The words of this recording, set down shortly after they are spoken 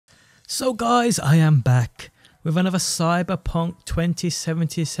So guys, I am back with another Cyberpunk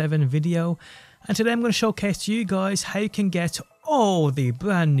 2077 video, and today I'm going to showcase to you guys how you can get all the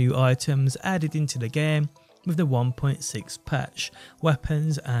brand new items added into the game with the 1.6 patch,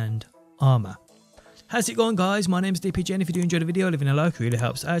 weapons and armor. How's it going guys? My name is DPJ, and if you do enjoy the video, leaving a like really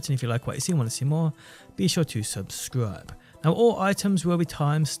helps out, and if you like what you see and want to see more, be sure to subscribe. Now all items will be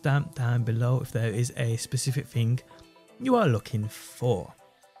time stamped down below if there is a specific thing you are looking for.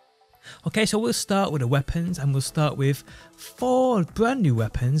 Okay, so we'll start with the weapons, and we'll start with 4 brand new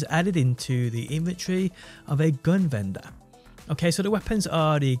weapons added into the inventory of a gun vendor. Okay, so the weapons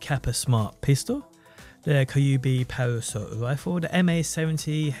are the Kappa Smart Pistol, the Kyubi Power Assault Rifle, the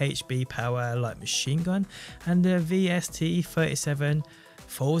MA70 HB Power Light Machine Gun, and the VST-37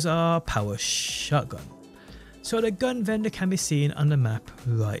 Pozhar Power Shotgun. So the gun vendor can be seen on the map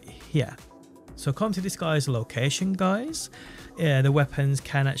right here. So come to this guy's location guys. The weapons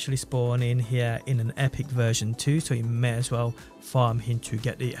can actually spawn in here in an epic version too, so you may as well farm him to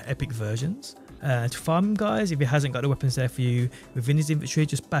get the epic versions. To farm him guys, if he hasn't got the weapons there for you within his inventory,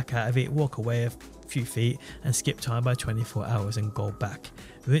 just back out of it, walk away a few feet and skip time by 24 hours and go back.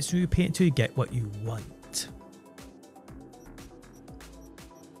 Rinse and repeat until you get what you want.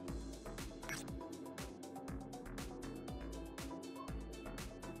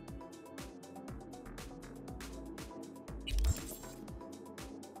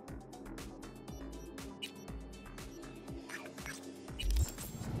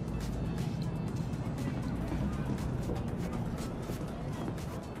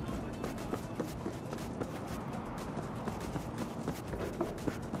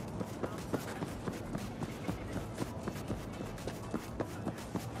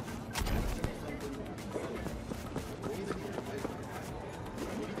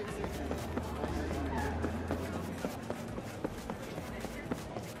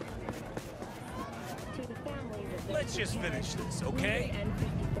 Let's just finish this, okay?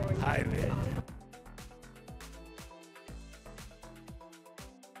 Hi there.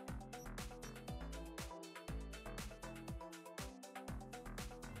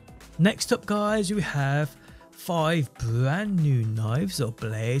 Next up guys, we have 5 brand new knives or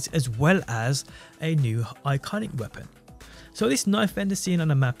blades, as well as a new iconic weapon. So this knife vendor seen on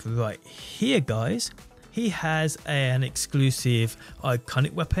the map right here guys, he has an exclusive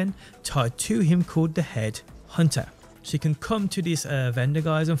iconic weapon tied to him called the Headhunter. So you can come to this vendor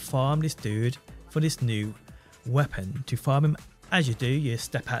guys and farm this dude for this new weapon. To farm him, as you do, you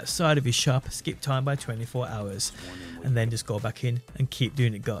step outside of his shop, skip time by 24 hours, and then just go back in and keep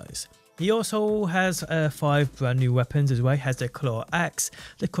doing it guys. He also has 5 brand new weapons as well. He has the claw axe,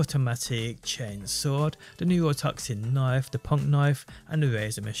 the Cut-O-Matic Chainsword, the Neurotoxin knife, the punk knife, and the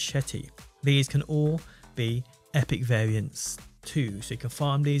razor machete. These can all be epic variants too, so you can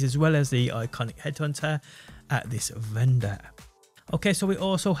farm these as well as the iconic Headhunter at this vendor. Okay, so we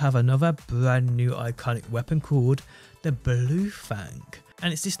also have another brand new iconic weapon called the Blue Fang,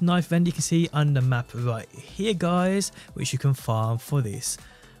 and it's this knife vendor you can see on the map right here guys, which you can farm for this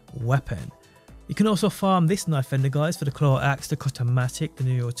weapon. You can also farm this knife vendor guys for the claw axe, the Cut-O-Matic, the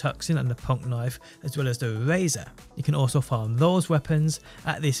Neurotoxin, and the punk knife, as well as the razor. You can also farm those weapons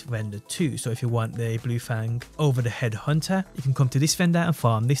at this vendor too, so if you want the Blue Fang over the Headhunter, you can come to this vendor and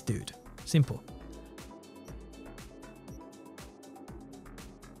farm this dude. Simple.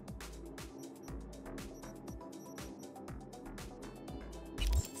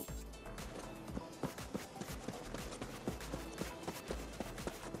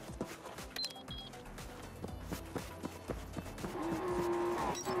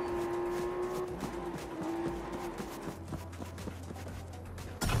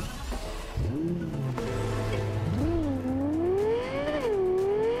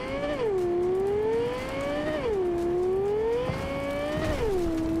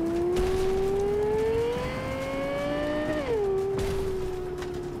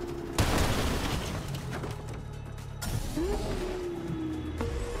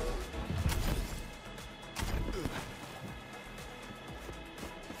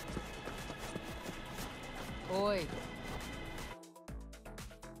 Oi.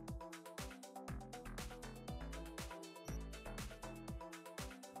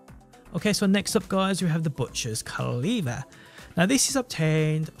 Okay, so next up guys, we have the Butcher's Cleaver. Now this is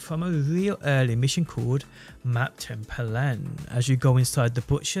obtained from a real early mission called Map Tempelan. As you go inside the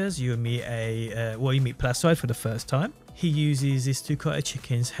Butcher's, you meet you meet Placide for the first time. He uses this to cut a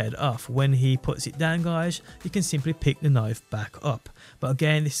chicken's head off. When he puts it down guys, you can simply pick the knife back up. But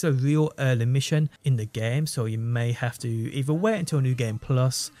again, this is a real early mission in the game, so you may have to either wait until New Game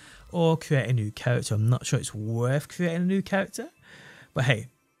Plus or create a new character. I'm not sure it's worth creating a new character, but hey,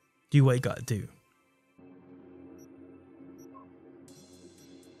 do what you gotta do.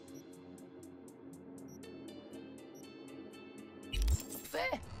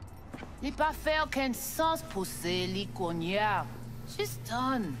 Li pas faire aucun sens pousser li cognard. She's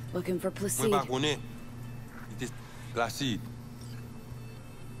done. Looking for Mwen Placide. pa konen. Ite Placide.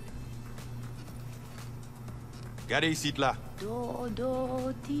 Gade isit la.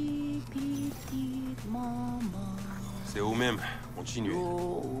 Do, ti, petit maman. Se ou menm. Kontinue.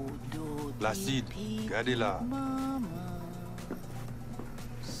 Do, Placide. ti, Gade la. maman.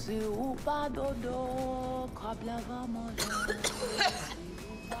 Se ou pas dodo, krab la va manger.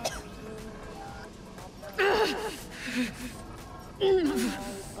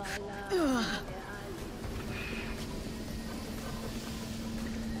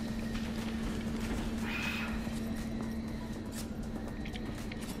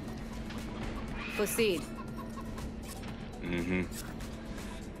 Placide. Mm-hmm.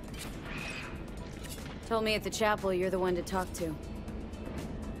 Told me at the chapel you're the one to talk to.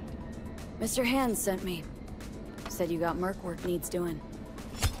 Mr. Hands sent me. Said you got merc work needs doing.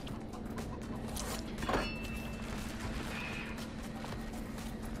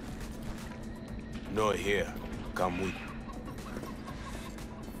 No here. Come with.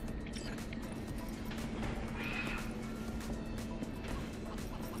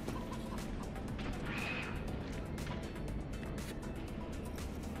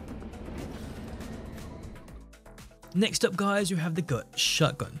 Next up guys, we have the Gut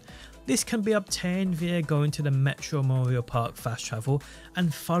Shotgun. This can be obtained via going to the Metro Memorial Park fast travel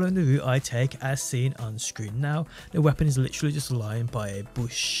and following the route I take as seen on screen now. The weapon is literally just lying by a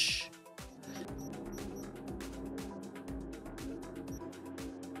bush.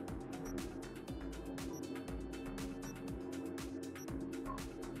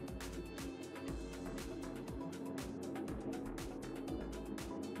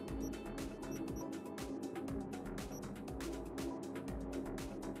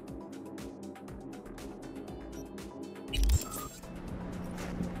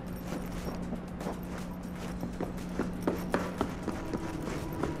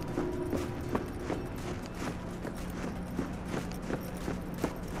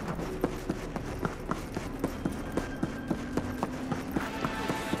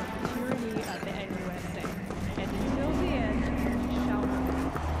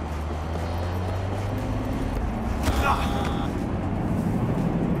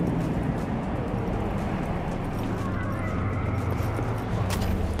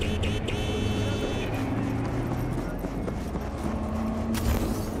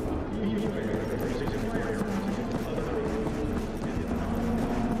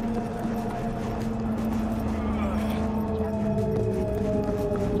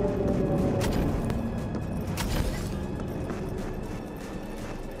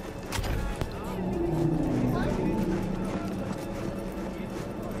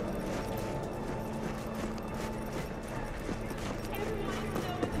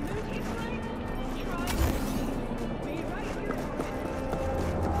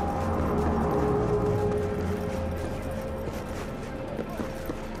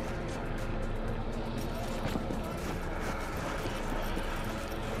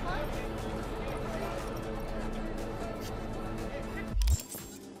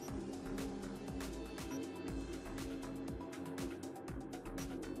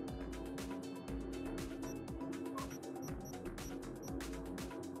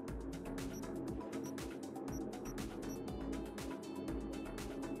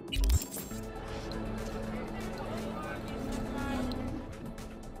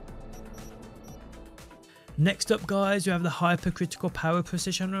 Next up guys, you have the Hypercritical Power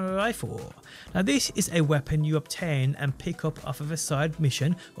Precision Rifle. Now this is a weapon you obtain and pick up off of a side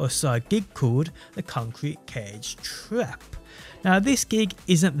mission or side gig called the Concrete Cage Trap. Now this gig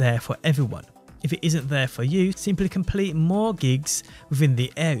isn't there for everyone. If it isn't there for you, simply complete more gigs within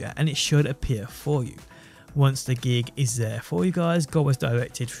the area and it should appear for you. Once the gig is there for you guys, go as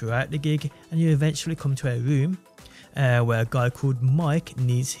directed throughout the gig and you eventually come to a room where a guy called Mike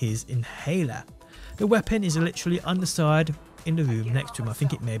needs his inhaler. The weapon is literally on the side in the room next to him. I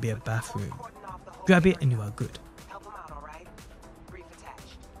think it may be a bathroom. Grab it and you are good.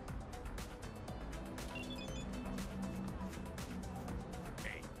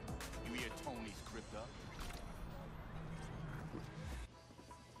 Hey, you hear Tony's crypto?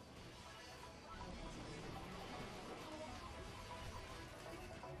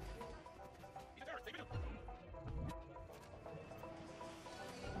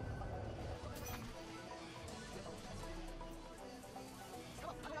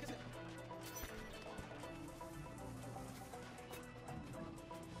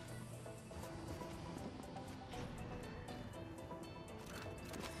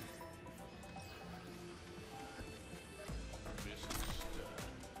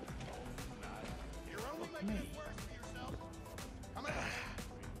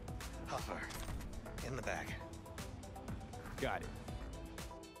 in the back. Got it.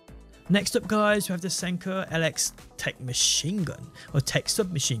 Next up, guys, we have the Senko LX Tech Machine Gun, or Tech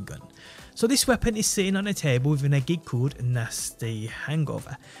Submachine Gun. So this weapon is sitting on a table within a gig called Nasty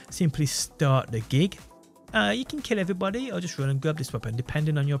Hangover. Simply start the gig. You can kill everybody or just run and grab this weapon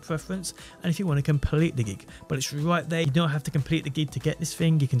depending on your preference and if you want to complete the gig. But it's right there, you don't have to complete the gig to get this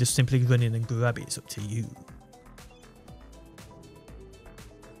thing, you can just simply run in and grab it, it's up to you.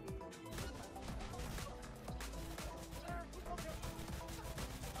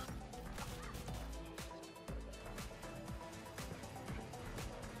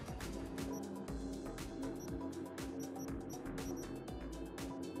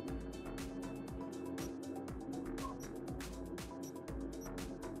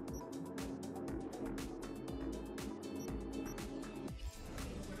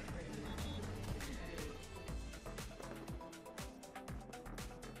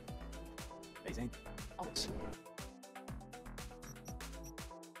 These ain't else.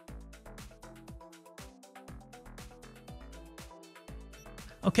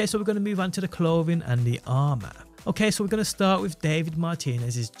 Okay, so we're going to move on to the clothing and the armor. Okay, so we're going to start with David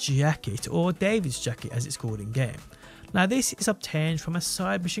Martinez's jacket, or David's jacket as it's called in game. Now this is obtained from a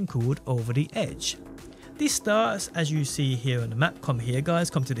side mission called Over the Edge. This starts as you see here on the map. Come here guys,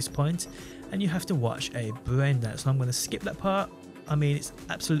 come to this point and you have to watch a brain dance. So I'm going to skip that part. I mean, it's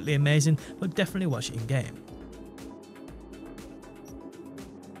absolutely amazing, but definitely watch it in game.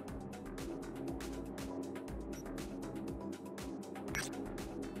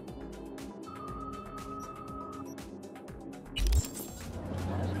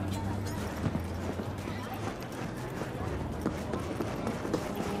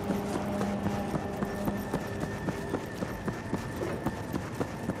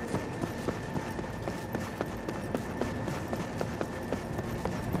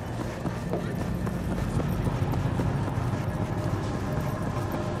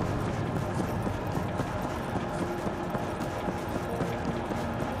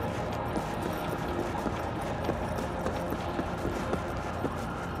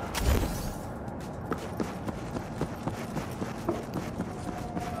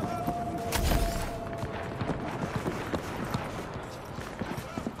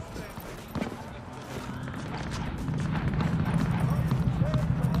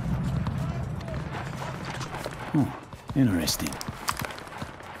 Interesting.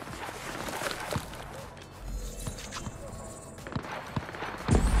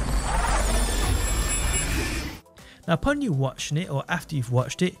 Now upon you watching it, or after you've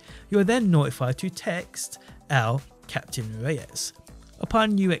watched it, you are then notified to text Al Captain Reyes.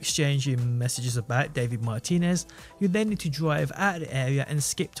 Upon you exchanging messages about David Martinez, you then need to drive out of the area and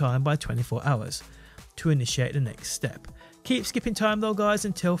skip time by 24 hours to initiate the next step. Keep skipping time though guys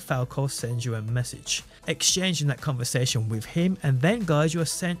until Falco sends you a message, exchanging that conversation with him, and then guys you are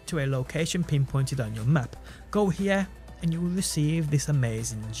sent to a location pinpointed on your map. Go here and you will receive this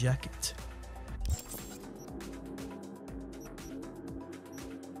amazing jacket.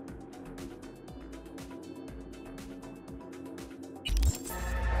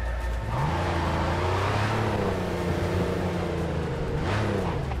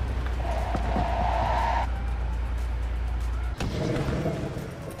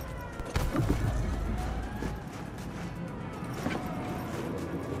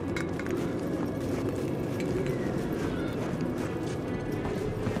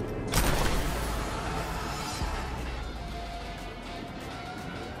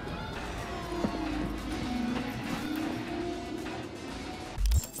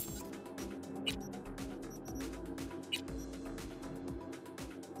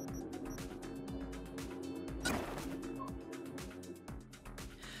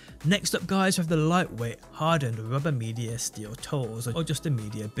 Next up guys, we have the lightweight hardened rubber media steel toes, or just the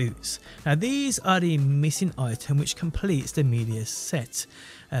media boots. Now these are the missing item which completes the media set.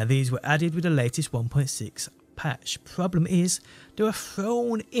 These were added with the latest 1.6 patch. Problem is, they were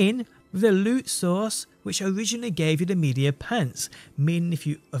thrown in with the loot source which originally gave you the media pants, meaning if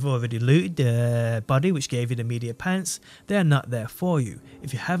you have already looted the body which gave you the media pants, they are not there for you.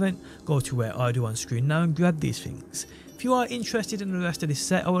 If you haven't, go to where I do on screen now and grab these things. If you are interested in the rest of this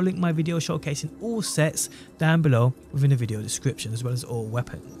set, I will link my video showcasing all sets down below within the video description, as well as all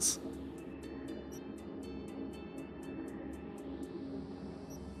weapons.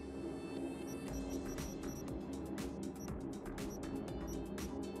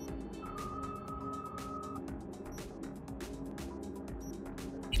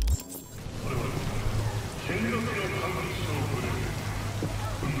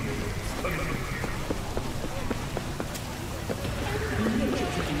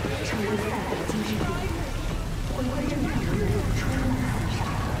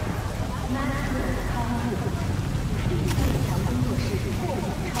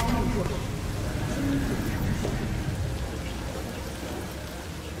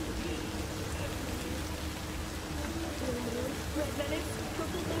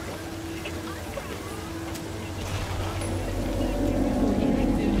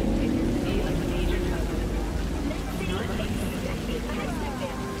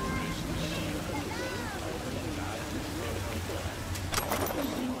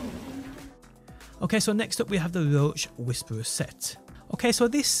 Okay, so next up we have the Roach Whisperer set. Okay, so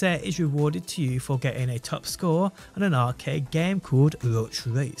this set is rewarded to you for getting a top score on an arcade game called Roach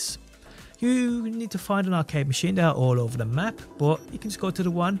Race. You need to find an arcade machine, they are all over the map, but you can just go to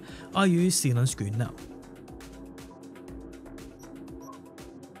the one I use seen on screen now.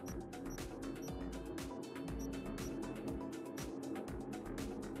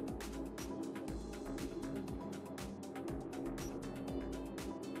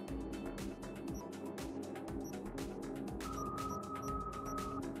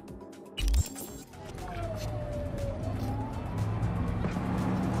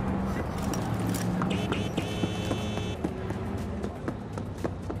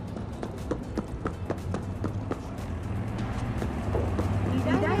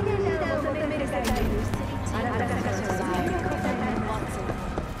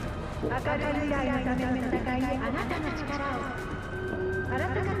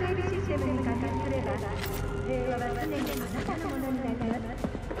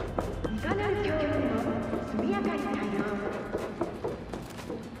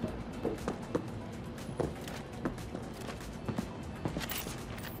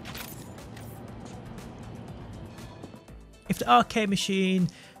 If the arcade machine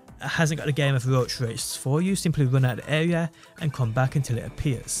hasn't got a game of Roach Race for you, simply run out of the area and come back until it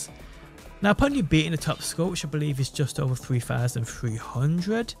appears. Now upon you beating the top score, which I believe is just over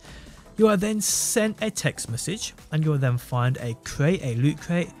 3,300, you are then sent a text message and you will then find a crate, a loot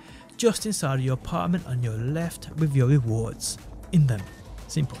crate, just inside of your apartment on your left with your rewards in them.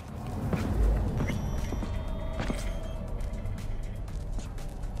 Simple.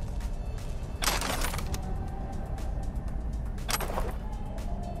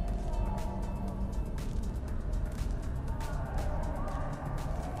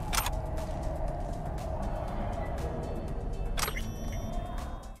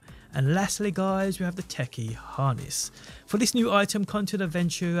 And lastly guys, we have the Techie Harness. For this new item, come to the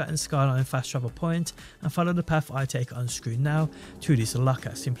Ventura and Skyline fast travel point and follow the path I take on screen now to this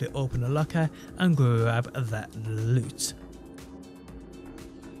locker. Simply open the locker and grab that loot.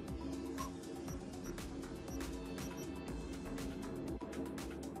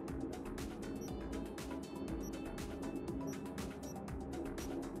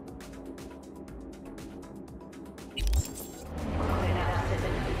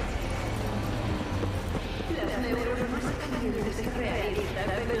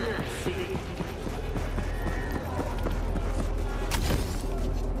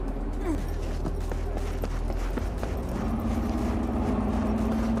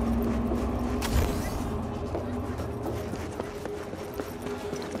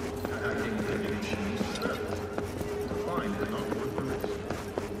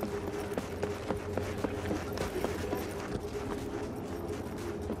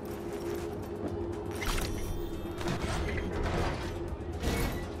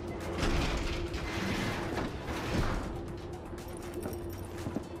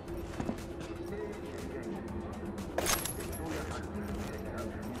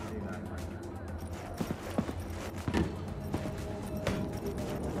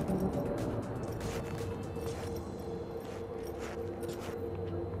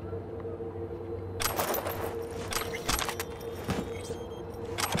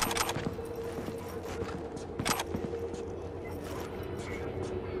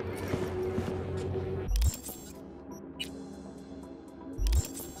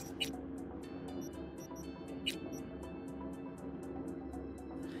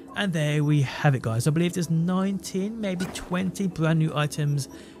 And there we have it guys. I believe there's 19, maybe 20 brand new items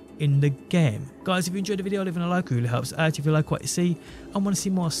in the game. Guys, if you enjoyed the video, leaving a like really helps out. If you like what you see and want to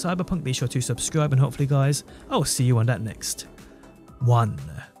see more Cyberpunk, be sure to subscribe, and hopefully guys, I will see you on that next one.